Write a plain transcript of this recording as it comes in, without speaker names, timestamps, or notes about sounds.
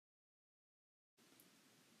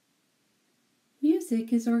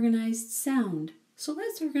Music is organized sound, so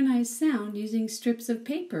let's organize sound using strips of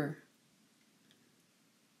paper.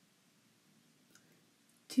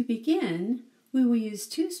 To begin, we will use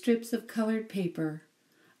 2 strips of colored paper.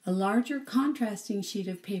 A larger contrasting sheet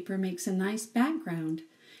of paper makes a nice background,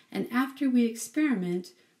 and after we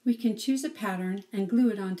experiment, we can choose a pattern and glue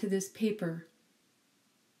it onto this paper.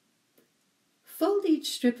 Fold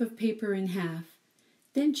each strip of paper in half,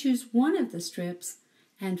 then choose one of the strips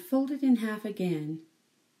and fold it in half again.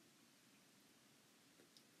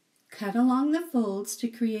 Cut along the folds to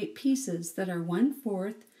create pieces that are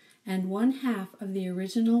 1/4 and 1/2 of the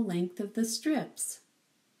original length of the strips.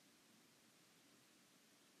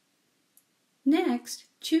 Next,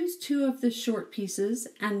 choose 2 of the short pieces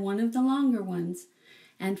and 1 of the longer ones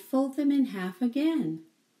and fold them in half again.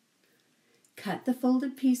 Cut the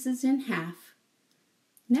folded pieces in half.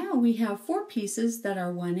 Now we have 4 pieces that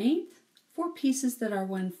are 1/8, 4 pieces that are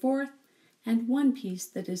 1/4, and 1 piece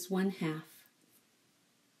that is 1/2.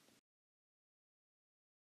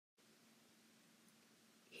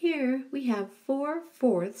 Here we have 4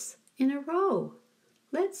 fourths in a row.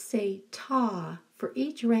 Let's say ta for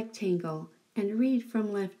each rectangle and read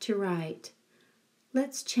from left to right.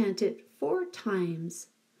 Let's chant it 4 times.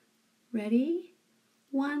 Ready?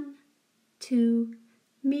 1, 2,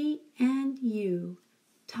 me and you.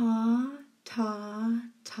 Ta, ta,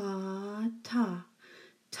 ta, ta.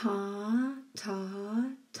 Ta,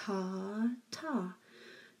 ta, ta, ta.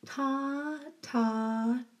 Ta,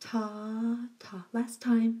 ta, ta, ta. Last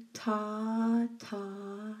time. Ta,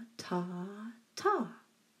 ta, ta, ta.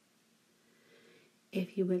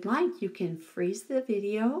 If you would like, you can freeze the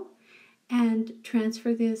video and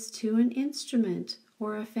transfer this to an instrument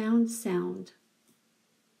or a found sound.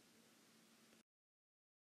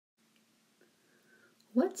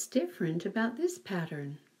 What's different about this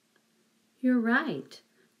pattern? You're right.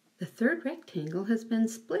 The third rectangle has been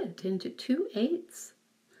split into 2/8.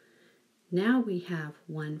 Now we have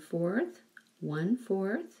 1/4,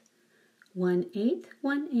 1/4, 1/8,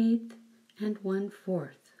 1/8, and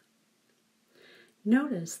 1/4.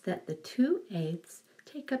 Notice that the 2/8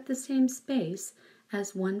 take up the same space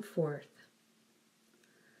as 1/4.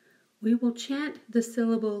 We will chant the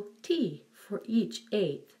syllable T for each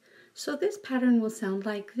 1/8, so this pattern will sound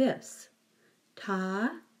like this.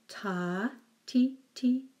 Ta, ta, ti,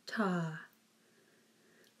 ti, ta.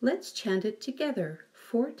 Let's chant it together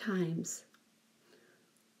 4 times.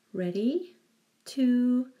 Ready?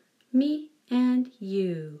 2, me and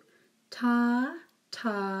you. Ta,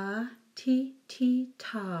 ta, ti, ti,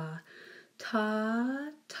 ta.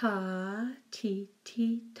 Ta, ta, ti,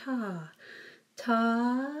 ti, ta.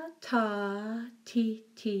 Ta, ta, ti,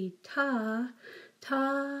 ti, ta.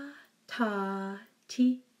 Ta, ta,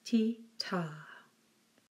 ti, ti, ta.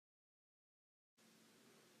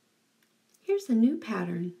 Here's a new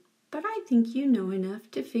pattern, but I think you know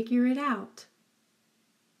enough to figure it out.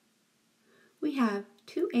 We have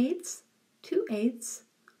 2/8, 2/8,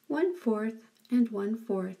 1/4, and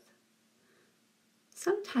 1/4.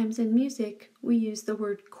 Sometimes in music we use the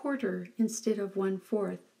word quarter instead of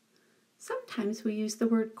 1/4. Sometimes we use the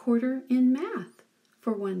word quarter in math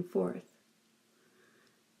for 1/4.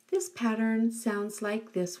 This pattern sounds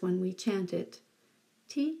like this when we chant it.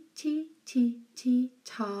 Ti, ti, ti, ti,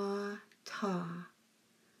 ta, ta.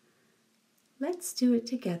 Let's do it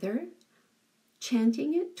together,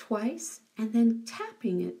 chanting it twice and then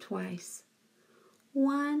tapping it twice.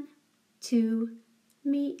 1, 2,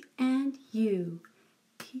 me and you.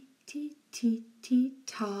 Ti, ti, ti, ti,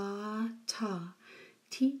 ta, ta.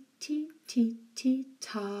 Ti, ti, ti, ti,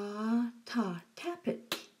 ta, ta. Tap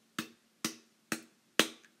it.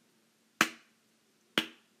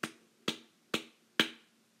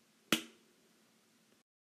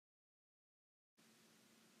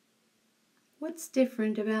 What's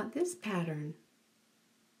different about this pattern?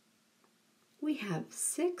 We have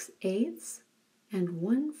 6/8 and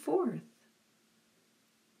 1/4.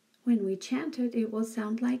 When we chant it, it will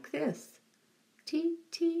sound like this. Ti,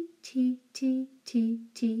 ti, ti, ti, ti,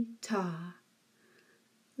 ti, ta.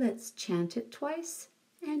 Let's chant it twice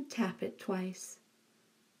and tap it twice.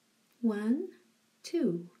 1,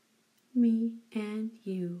 2, me and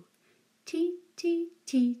you. Ti, ti,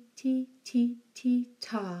 ti, ti, ti, ti,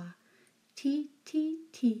 ta. Ti, ti,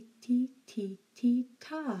 ti, ti, ti, ti,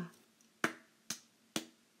 ta.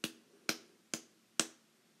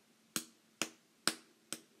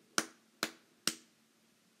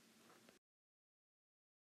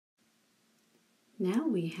 Now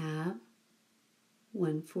we have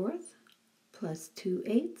 1/4 plus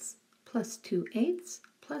 2/8 plus 2/8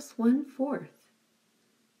 plus 1/4.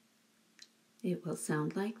 It will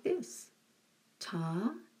sound like this.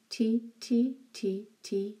 Ta, Ti, ti, ti,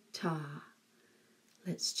 ti, ta.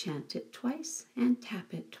 Let's chant it twice and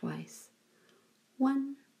tap it twice.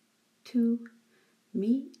 1, 2,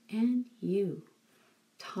 me and you.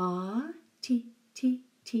 Ta, ti, ti,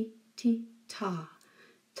 ti, ti, ta.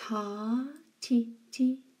 Ta, ti,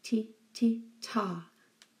 ti, ti, ti, ta.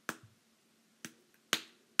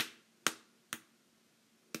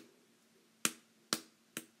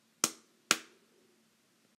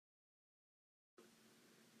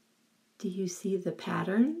 Do you see the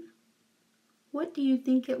pattern? What do you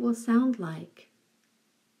think it will sound like?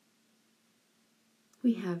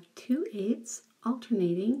 We have 2/8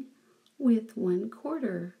 alternating with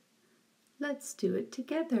 1/4. Let's do it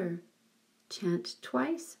together. Chant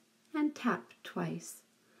twice and tap twice.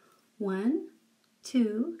 1,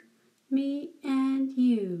 2, me and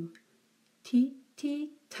you. Ti,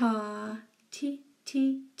 ti, ta, ti,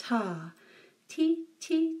 ti, ta. Ti,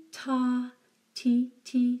 ti, ta, ti,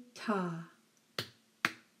 ti, ta.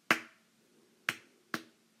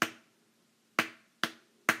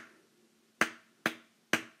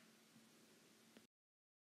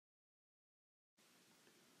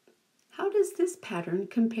 How does this pattern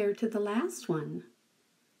compare to the last one?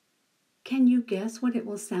 Can you guess what it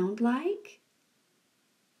will sound like?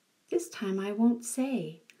 This time I won't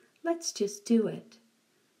say. Let's just do it.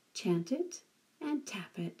 Chant it and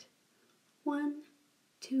tap it. 1,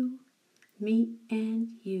 2, me and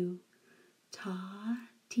you. Ta,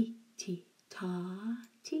 ti, ti, ta,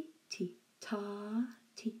 ti, ti, ta,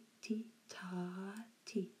 ti, ti, ta,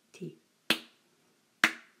 ti, ti.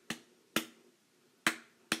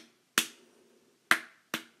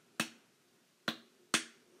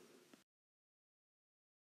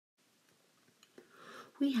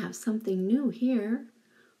 We have something new here.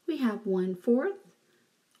 We have 1/4,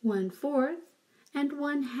 1/4, and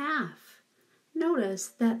 1/2. Notice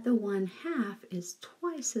that the 1/2 is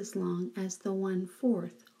twice as long as the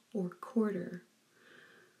 1/4 or quarter.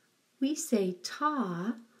 We say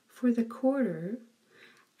ta for the quarter,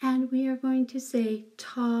 and we are going to say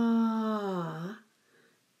ta.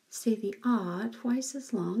 Say the ah twice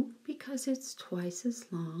as long because it's twice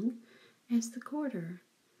as long as the quarter.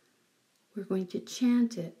 We're going to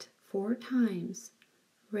chant it 4 times.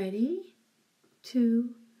 Ready?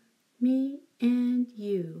 2, me and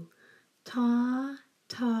you. Ta,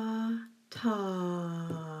 ta,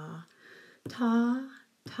 ta. Ta,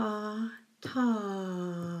 ta,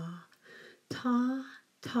 ta. Ta,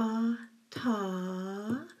 ta,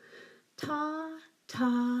 ta. Ta,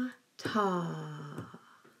 ta, ta.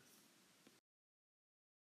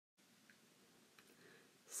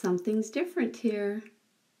 Something's different here,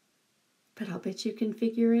 but I'll bet you can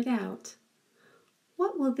figure it out.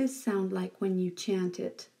 What will this sound like when you chant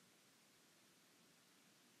it?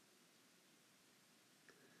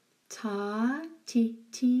 Ta, ti,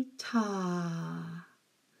 ti, ta.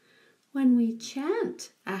 When we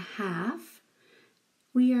chant a half,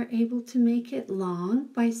 we are able to make it long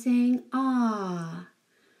by saying ah.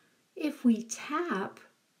 If we tap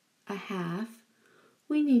a half,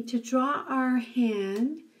 we need to draw our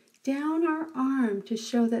hand down our arm to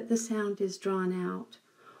show that the sound is drawn out.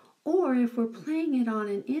 Or if we're playing it on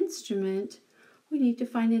an instrument, we need to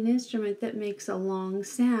find an instrument that makes a long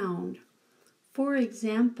sound. For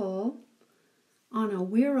example, on a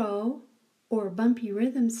whiro or bumpy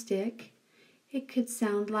rhythm stick, it could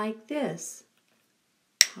sound like this.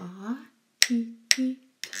 Ta, ti, ti,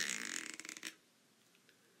 ta.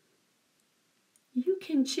 You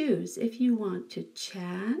can choose if you want to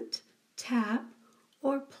chant, tap,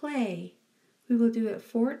 or play. We will do it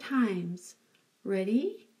 4 times.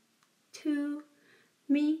 Ready? 2,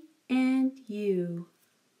 me and you.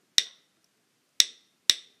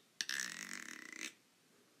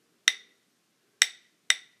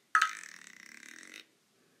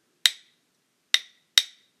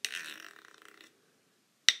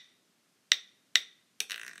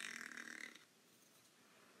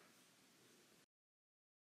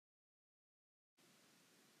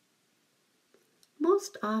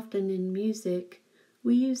 Most often in music,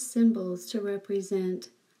 we use symbols to represent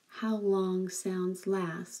how long sounds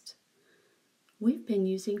last. We've been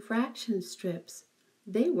using fraction strips.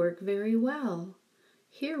 They work very well.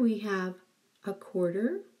 Here we have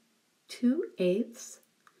 1/4, 2/8,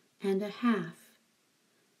 and 1/2.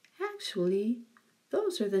 Actually,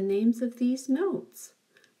 those are the names of these notes.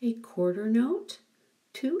 A quarter note,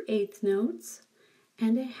 2/8 notes,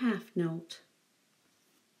 and a 1/2 note.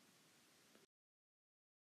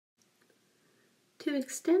 To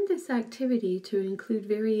extend this activity to include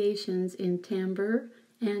variations in timbre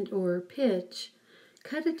and/or pitch,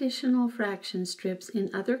 cut additional fraction strips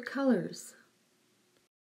in other colors.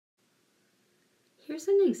 Here's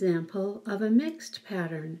an example of a mixed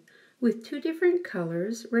pattern with two different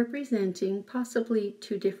colors representing possibly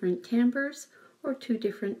two different timbres or two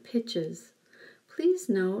different pitches. Please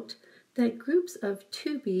note that groups of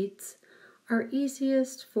 2 beats are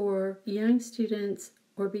easiest for young students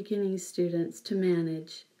or beginning students to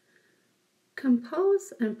manage.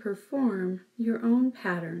 Compose and perform your own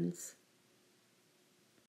patterns.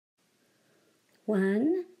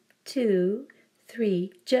 1, 2,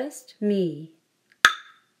 3, just me.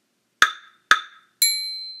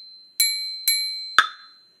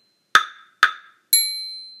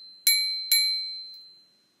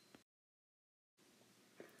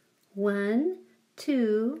 One,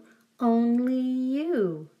 two, only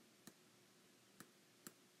you.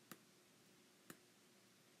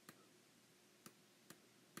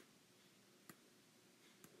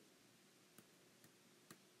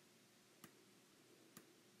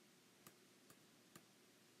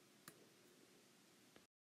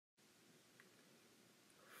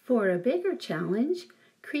 For a bigger challenge,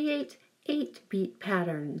 create 8-beat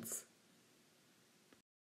patterns.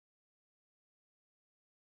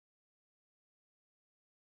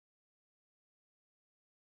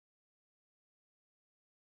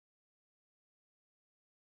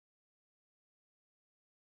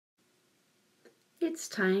 It's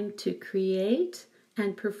time to create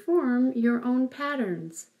and perform your own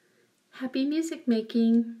patterns. Happy music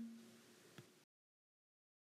making!